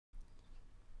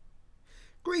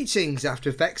Greetings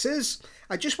After Effectsers.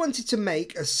 I just wanted to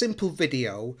make a simple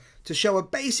video to show a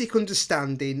basic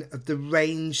understanding of the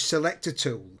range selector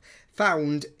tool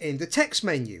found in the text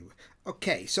menu.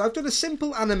 Okay, so I've done a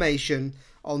simple animation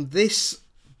on this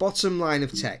bottom line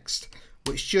of text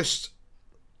which just,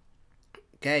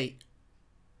 okay,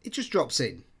 it just drops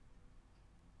in.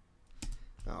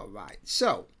 Alright,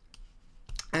 so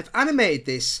I've animated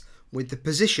this with the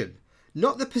position,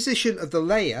 not the position of the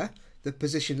layer, the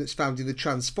position that's found in the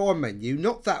transform menu,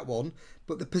 not that one,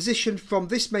 but the position from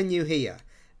this menu here,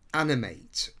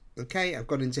 animate. Okay, I've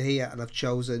gone into here and I've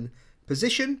chosen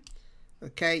position.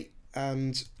 Okay,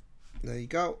 and there you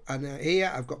go. And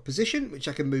here I've got position, which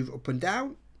I can move up and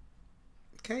down.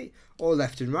 Okay, or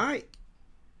left and right.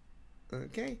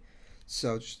 Okay,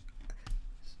 so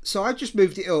I've just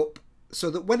moved it up so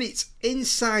that when it's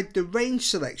inside the range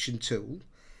selection tool,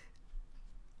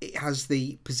 it has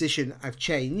the position I've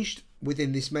changed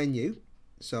within this menu,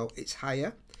 so it's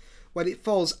higher. When it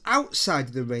falls outside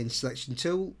of the range selection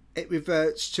tool, it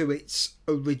reverts to its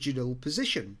original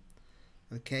position,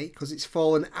 okay, because it's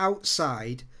fallen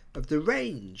outside of the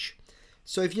range.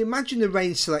 So if you imagine the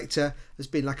range selector as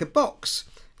being like a box,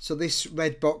 so this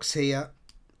red box here,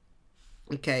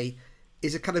 okay,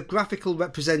 is a kind of graphical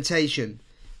representation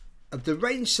of the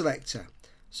range selector.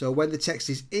 So when the text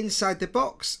is inside the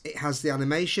box, it has the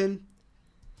animation.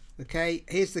 Okay,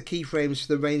 here's the keyframes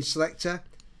for the range selector.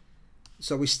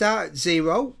 So we start at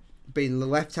 0, being the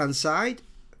left hand side,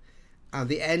 and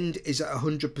the end is at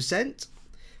 100%.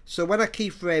 So when I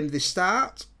keyframe the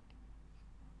start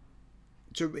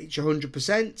to reach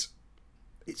 100%,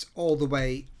 it's all the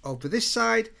way over this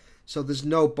side, so there's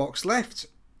no box left.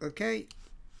 Okay,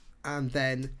 and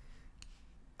then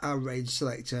our range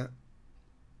selector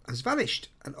has vanished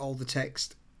and all the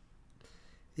text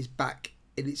is back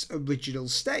in its original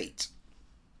state.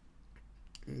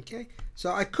 Okay,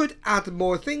 so I could add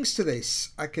more things to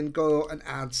this. I can go and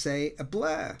add, say, a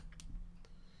blur.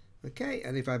 Okay,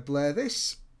 and if I blur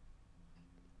this,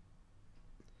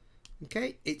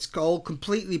 okay, it's all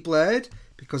completely blurred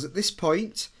because at this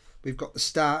point we've got the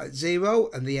start at 0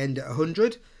 and the end at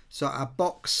 100, so our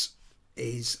box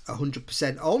is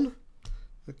 100% on.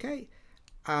 Okay,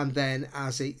 and then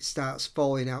as it starts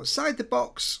falling outside the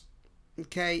box,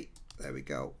 okay, there we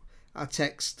go, our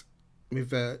text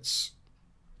reverts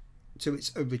to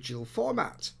its original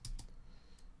format.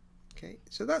 Okay,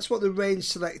 so that's what the range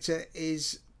selector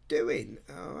is doing.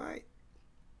 All right,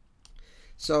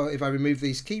 so if I remove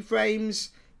these keyframes,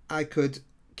 I could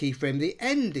keyframe the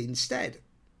end instead.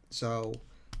 So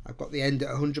I've got the end at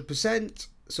 100%,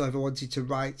 so if I wanted to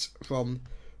write from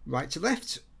right to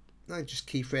left, I just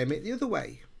keyframe it the other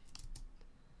way.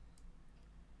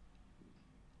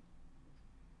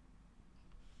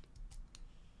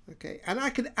 Okay, and I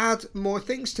can add more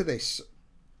things to this.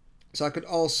 So I could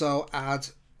also add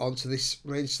onto this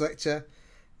range selector,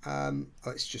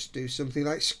 let's just do something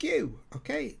like skew.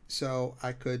 Okay, so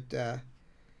I could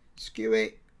skew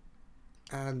it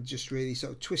and just really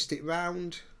sort of twist it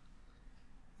round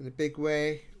in a big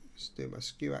way. Just do my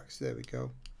skew axis, there we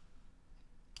go.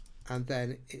 And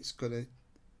then it's going to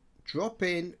drop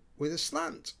in with a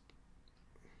slant.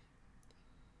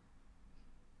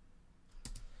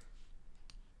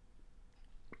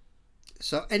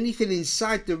 So anything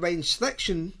inside the range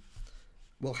selection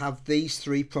will have these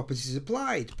three properties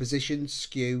applied: position,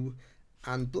 skew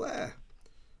and blur.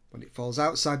 When it falls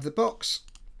outside the box,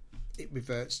 it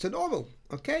reverts to normal.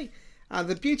 Okay, and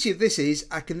the beauty of this is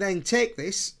I can then take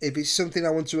this, if it's something I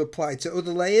want to apply to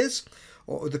other layers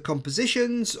or other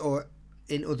compositions or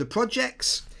in other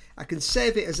projects, I can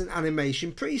save it as an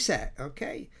animation preset.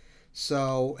 Okay,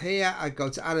 so here I go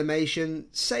to animation,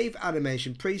 save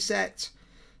animation preset.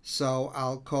 So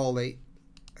I'll call it,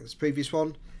 as previous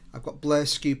one, I've got blur,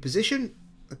 skew, position.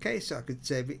 Okay, so I could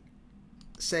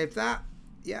save that.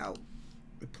 Yeah, I'll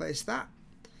replace that.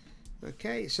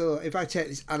 Okay, so if I take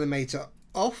this animator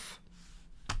off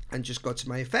and just go to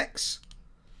my effects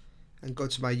and go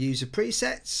to my user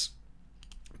presets,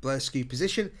 blur, skew,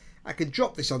 position, I can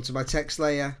drop this onto my text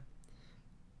layer,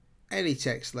 any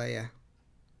text layer,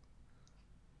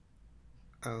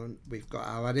 and we've got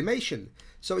our animation.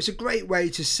 So it's a great way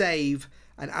to save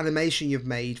an animation you've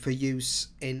made for use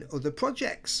in other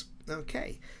projects.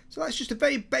 Okay, so that's just a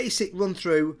very basic run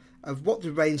through of what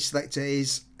the range selector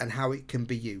is and how it can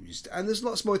be used, and there's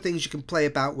lots more things you can play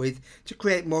about with to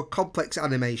create more complex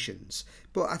animations,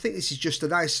 but I think this is just a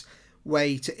nice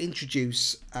way to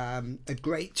introduce a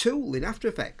great tool in After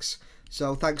Effects.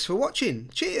 So thanks for watching.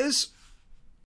 Cheers.